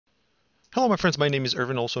Hello my friends, my name is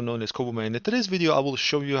Irvin, also known as Koboman. In today's video I will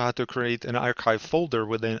show you how to create an archive folder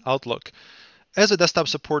within Outlook. As a desktop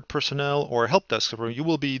support personnel or help desk, you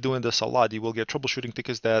will be doing this a lot. You will get troubleshooting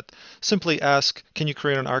tickets that simply ask, can you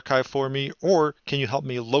create an archive for me, or can you help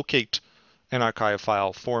me locate an archive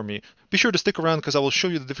file for me. Be sure to stick around because I will show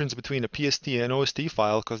you the difference between a PST and OST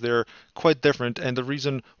file because they're quite different and the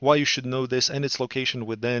reason why you should know this and its location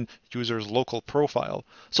within user's local profile.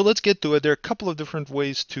 So let's get to it. There are a couple of different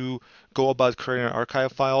ways to go about creating an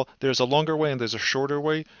archive file. There's a longer way and there's a shorter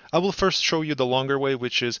way. I will first show you the longer way,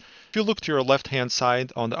 which is if you look to your left hand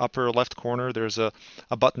side on the upper left corner, there's a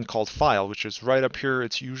button called File, which is right up here.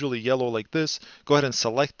 It's usually yellow like this. Go ahead and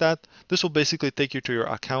select that. This will basically take you to your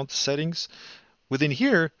account settings. Within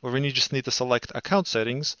here, when you just need to select account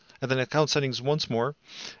settings and then account settings once more.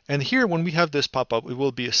 And here, when we have this pop up, it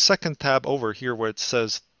will be a second tab over here where it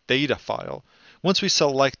says data file. Once we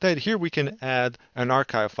select that, here we can add an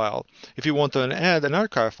archive file. If you want to add an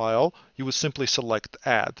archive file, you would simply select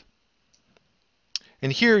add.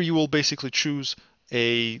 And here you will basically choose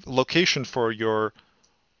a location for your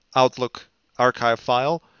Outlook archive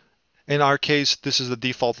file. In our case, this is the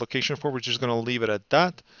default location for it. We're just going to leave it at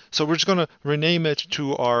that. So we're just going to rename it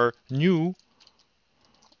to our new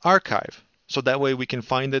archive. So that way we can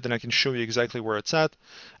find it and I can show you exactly where it's at.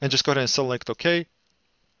 And just go ahead and select OK.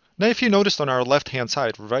 Now if you noticed on our left hand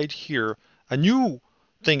side right here, a new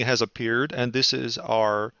thing has appeared and this is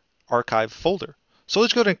our archive folder. So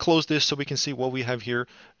let's go ahead and close this so we can see what we have here.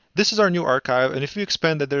 This is our new archive, and if you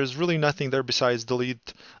expand it, there's really nothing there besides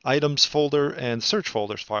delete items folder and search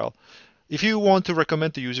folders file. If you want to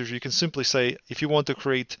recommend to users, you can simply say, if you want to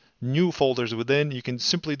create new folders within, you can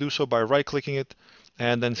simply do so by right-clicking it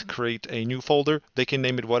and then create a new folder. They can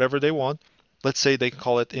name it whatever they want. Let's say they can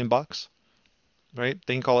call it inbox, right?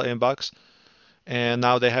 They can call it inbox, and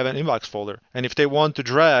now they have an inbox folder. And if they want to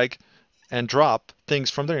drag and drop things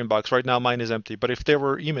from their inbox. Right now mine is empty, but if there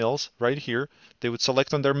were emails right here, they would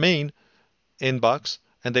select on their main inbox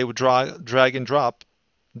and they would drag and drop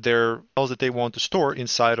their emails that they want to store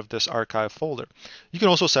inside of this archive folder. You can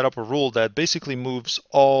also set up a rule that basically moves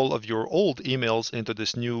all of your old emails into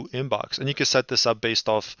this new inbox, and you can set this up based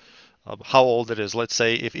off how old it is. Let's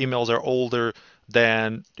say if emails are older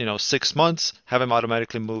than 6 months, have them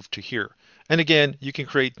automatically move to here. And again, you can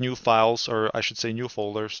create new files, or I should say new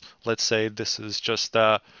folders. Let's say this is just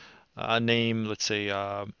a name, let's say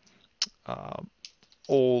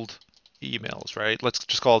old emails, right? Let's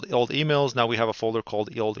just call it old emails. Now we have a folder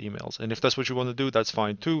called old emails. And if that's what you want to do, that's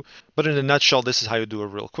fine too. But in a nutshell, this is how you do it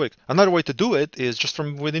real quick. Another way to do it is just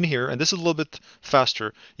from within here, and this is a little bit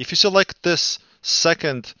faster. If you select this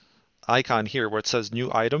second icon here where it says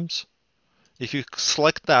new items, if you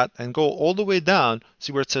select that and go all the way down,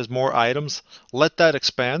 see where it says more items, let that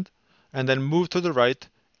expand and then move to the right,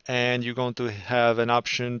 and you're going to have an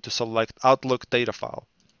option to select Outlook data file.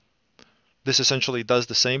 This essentially does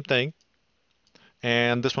the same thing,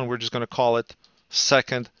 and this one we're just going to call it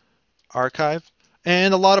second archive.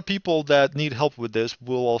 And a lot of people that need help with this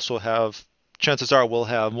will also have, chances are will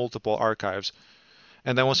have multiple archives.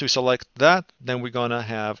 And then once we select that, then we're going to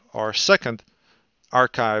have our second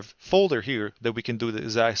archive folder here that we can do the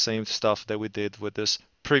exact same stuff that we did with this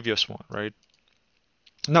previous one, right?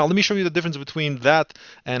 Now let me show you the difference between that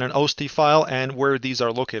and an OST file and where these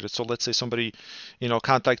are located. So let's say somebody,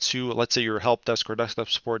 contacts you, let's say your help desk or desktop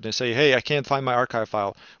support, and they say, hey, I can't find my archive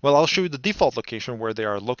file. Well, I'll show you the default location where they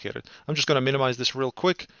are located. I'm just going to minimize this real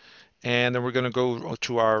quick, and then we're going to go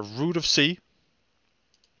to our root of C,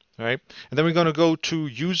 right? And then we're going to go to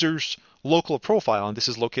users local profile, and this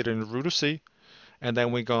is located in the root of C. And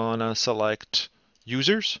then we're gonna select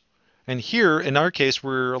users. And here, in our case,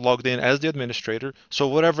 we're logged in as the administrator. So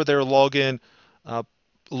whatever their login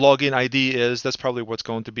ID is, that's probably what's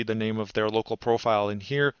going to be the name of their local profile in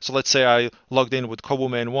here. So let's say I logged in with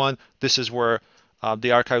Koboman1. This is where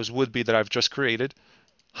the archives would be that I've just created.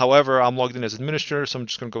 However, I'm logged in as administrator, so I'm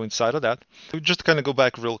just going to go inside of that. Just to kind of go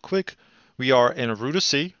back real quick, we are in a root of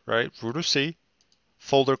C, right? Root of C,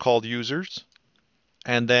 folder called users.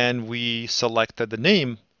 And then we selected the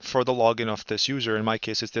name for the login of this user. In my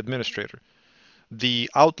case, it's the administrator. The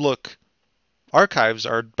Outlook archives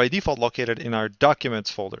are by default located in our documents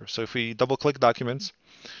folder. So if we double click documents,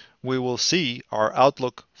 we will see our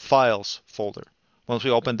Outlook files folder. Once we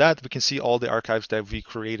open that, we can see all the archives that we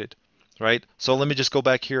created, right? So let me just go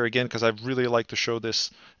back here again because I really like to show this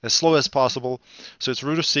as slow as possible. So it's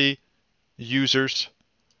root of C, users,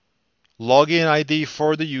 login ID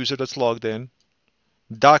for the user that's logged in,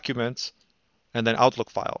 documents, and then Outlook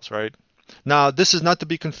files, right? Now, this is not to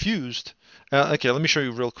be confused. Okay, let me show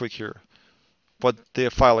you real quick here. what the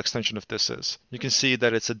file extension of this is. You can see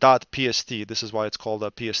that it's a .pst. This is why it's called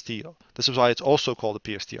a PST. This is why it's also called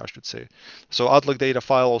a PST, I should say. So Outlook data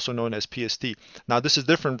file, also known as PST. Now this is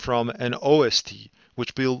different from an OST,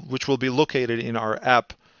 which will be located in our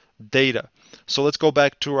app data. So let's go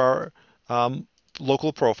back to our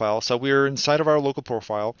local profile. So we're inside of our local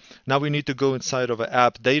profile. Now we need to go inside of an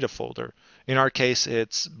app data folder. In our case,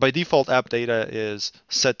 it's by default app data is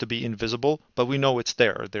set to be invisible, but we know it's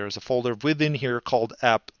there. There's a folder within here called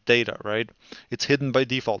app data, right? It's hidden by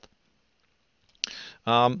default.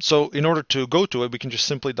 So in order to go to it, we can just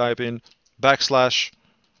simply type in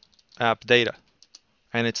 \app data,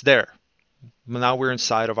 and it's there. Now we're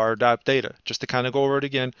inside of our app data. Just to kind of go over it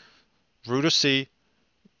again, root of C,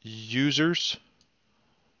 users,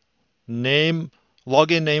 name,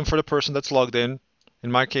 login name for the person that's logged in.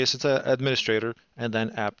 In my case, it's an administrator, and then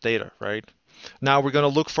app data, right? Now we're going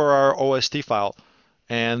to look for our OST file.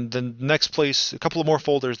 And the next place, a couple of more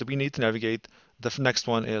folders that we need to navigate. The next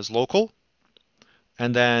one is local,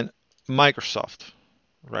 and then Microsoft,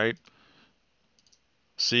 right?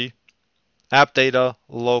 See? App data,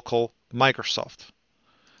 local, Microsoft.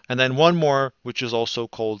 And then one more, which is also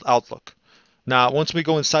called Outlook. Now, once we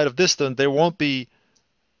go inside of this, then there won't be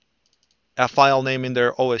a file name in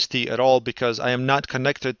their OST at all because I am not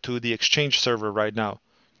connected to the Exchange server right now.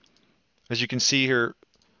 As you can see here,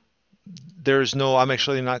 there's no, I'm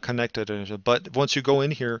actually not connected. But once you go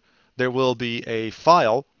in here, there will be a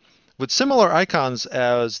file with similar icons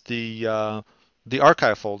as the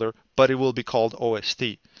archive folder, but it will be called OST.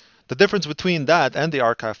 The difference between that and the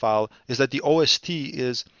archive file is that the OST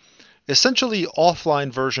is essentially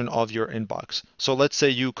offline version of your inbox. So let's say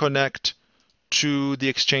you connect to the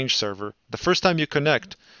Exchange server. The first time you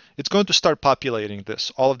connect, it's going to start populating this.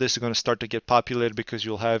 All of this is going to start to get populated because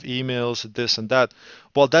you'll have emails, this and that.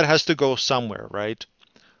 Well, that has to go somewhere, right?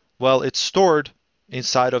 Well, it's stored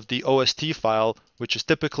inside of the OST file, which is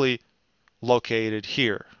typically located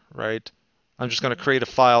here, right? I'm just going to create a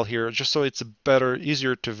file here just so it's better,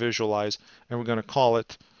 easier to visualize, and we're going to call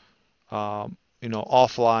it,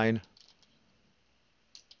 offline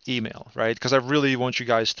email, right? Because I really want you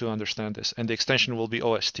guys to understand this, and the extension will be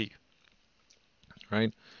OST,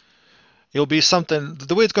 right? It'll be something,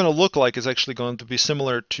 the way it's going to look like is actually going to be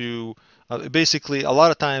similar to, basically, a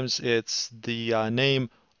lot of times it's the name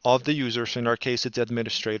of the user. So in our case, it's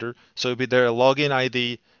administrator. So it'll be their login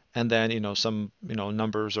ID and then, some,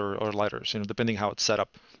 numbers or letters, depending how it's set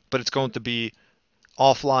up. But it's going to be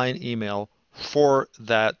offline email for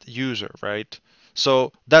that user, right?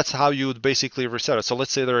 So that's how you would basically reset it. So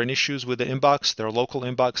let's say there are any issues with the inbox, their local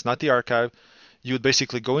inbox, not the archive. You would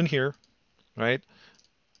basically go in here, right?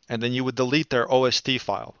 And then you would delete their OST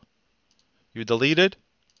file. You delete it.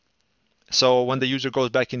 So when the user goes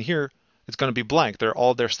back in here, it's going to be blank.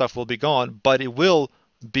 All their stuff will be gone, but it will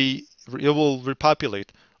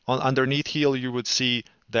repopulate. Underneath here, you would see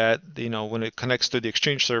that when it connects to the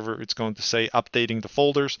Exchange server, it's going to say updating the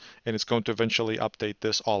folders, and it's going to eventually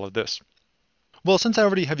update all of this. Well, since I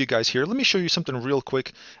already have you guys here, let me show you something real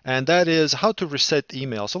quick, and that is how to reset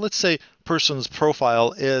email. So let's say person's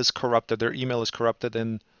profile is corrupted, their email is corrupted,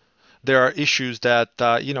 and there are issues that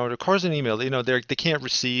requires an email. They can't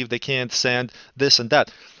receive, they can't send this and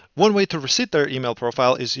that. One way to reset their email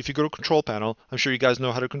profile is if you go to Control Panel. I'm sure you guys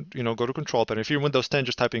know how to go to Control Panel. If you're in Windows 10,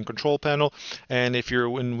 just type in Control Panel, and if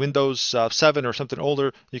you're in Windows 7 or something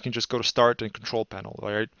older, you can just go to Start and Control Panel.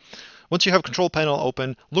 All right. Once you have Control Panel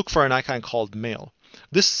open, look for an icon called Mail.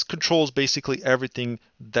 This controls basically everything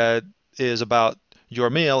that is about your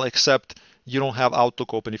mail except you don't have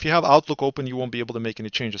Outlook open. If you have Outlook open, you won't be able to make any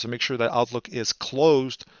changes. So make sure that Outlook is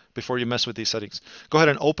closed before you mess with these settings. Go ahead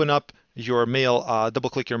and open up your mail, double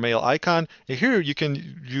click your mail icon. And here you can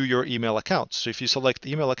view your email accounts. So if you select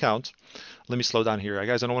email accounts, let me slow down here,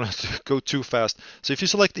 guys. I don't want to go too fast. So if you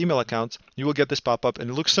select email accounts, you will get this pop up, and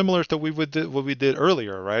it looks similar to what we did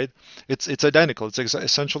earlier, right? It's identical. It's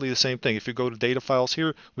essentially the same thing. If you go to data files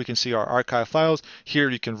here, we can see our archive files. Here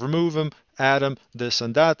you can remove them, add them, this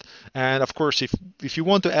and that. And of course, if you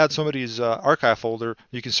want to add somebody's archive folder,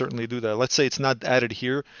 you can certainly do that. Let's say it's not added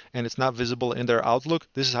here and it's not visible in their Outlook.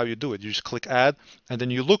 This is how you do it. You just click add, and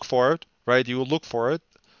then you look for it, right? You will look for it,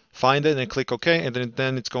 find it, and click OK, and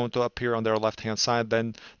then it's going to appear on their left-hand side.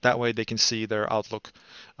 Then that way they can see their Outlook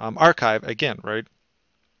archive again, right?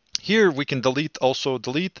 Here we can delete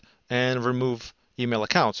and remove email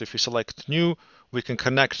accounts. If you select new, we can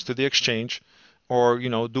connect to the Exchange or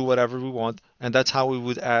do whatever we want, and that's how we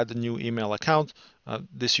would add a new email account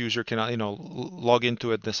this user cannot, log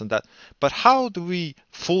into it, this and that. But how do we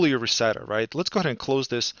fully reset it, right? Let's go ahead and close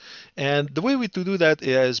this. And the way we do that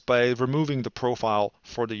is by removing the profile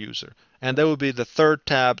for the user. And that would be the third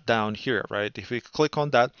tab down here, right? If we click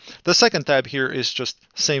on that, the second tab here is just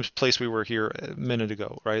same place we were here a minute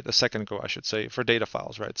ago, right? A second ago, I should say, for data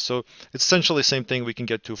files, right? So it's essentially the same thing we can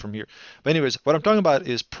get to from here. But anyways, what I'm talking about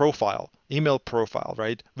is profile, email profile,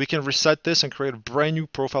 right? We can reset this and create a brand new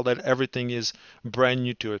profile that everything is brand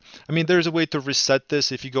new to it. I mean, there's a way to reset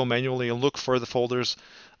this if you go manually and look for the folders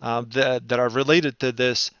that are related to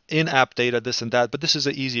this in-app data, this and that, but this is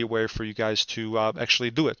an easier way for you guys to actually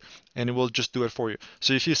do it, and it will just do it for you.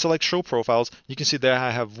 So if you select show profiles, you can see that I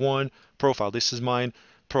have one profile. This is mine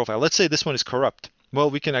profile. Let's say this one is corrupt. Well,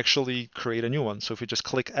 we can actually create a new one. So if we just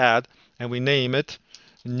click add and we name it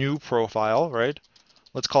new profile, right?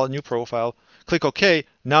 Let's call it new profile. Click OK.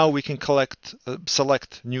 Now we can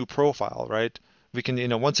select new profile, right? We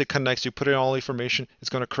can, once it connects, you put in all information, it's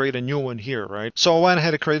going to create a new one here, right? So I went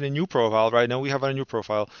ahead and created a new profile, right? Now we have a new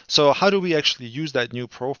profile. So how do we actually use that new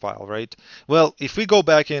profile, right? Well, if we go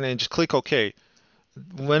back in and just click OK,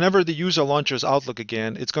 whenever the user launches Outlook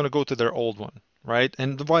again, it's going to go to their old one, right?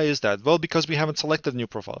 And why is that? Well, because we haven't selected a new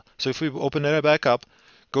profile. So if we open it back up,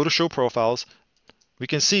 go to show profiles, we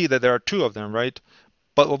can see that there are two of them, right?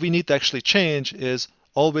 But what we need to actually change is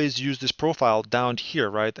always use this profile down here,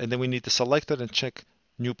 right? And then we need to select it and check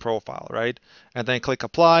new profile, right? And then click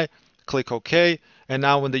apply, click OK. And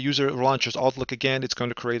now when the user launches Outlook again, it's going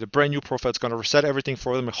to create a brand new profile. It's going to reset everything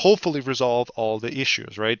for them and hopefully resolve all the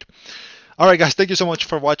issues, right? All right, guys, thank you so much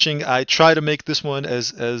for watching. I try to make this one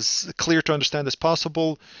as clear to understand as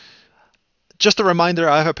possible. Just a reminder,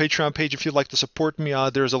 I have a Patreon page if you'd like to support me.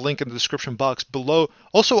 There's a link in the description box below.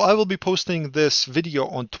 Also, I will be posting this video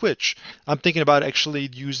on Twitch. I'm thinking about actually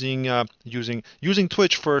using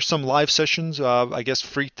Twitch for some live sessions, I guess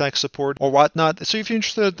free tech support or whatnot. So if you're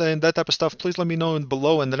interested in that type of stuff, please let me know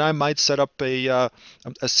below, and then I might set up a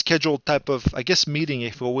scheduled type of, I guess, meeting,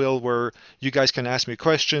 if you will, where you guys can ask me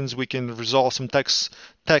questions. We can resolve some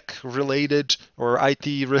tech-related or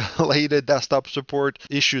IT-related desktop support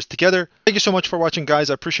issues together. Thank you so much for watching, guys.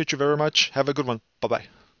 I appreciate you very much. Have a good one. Bye-bye.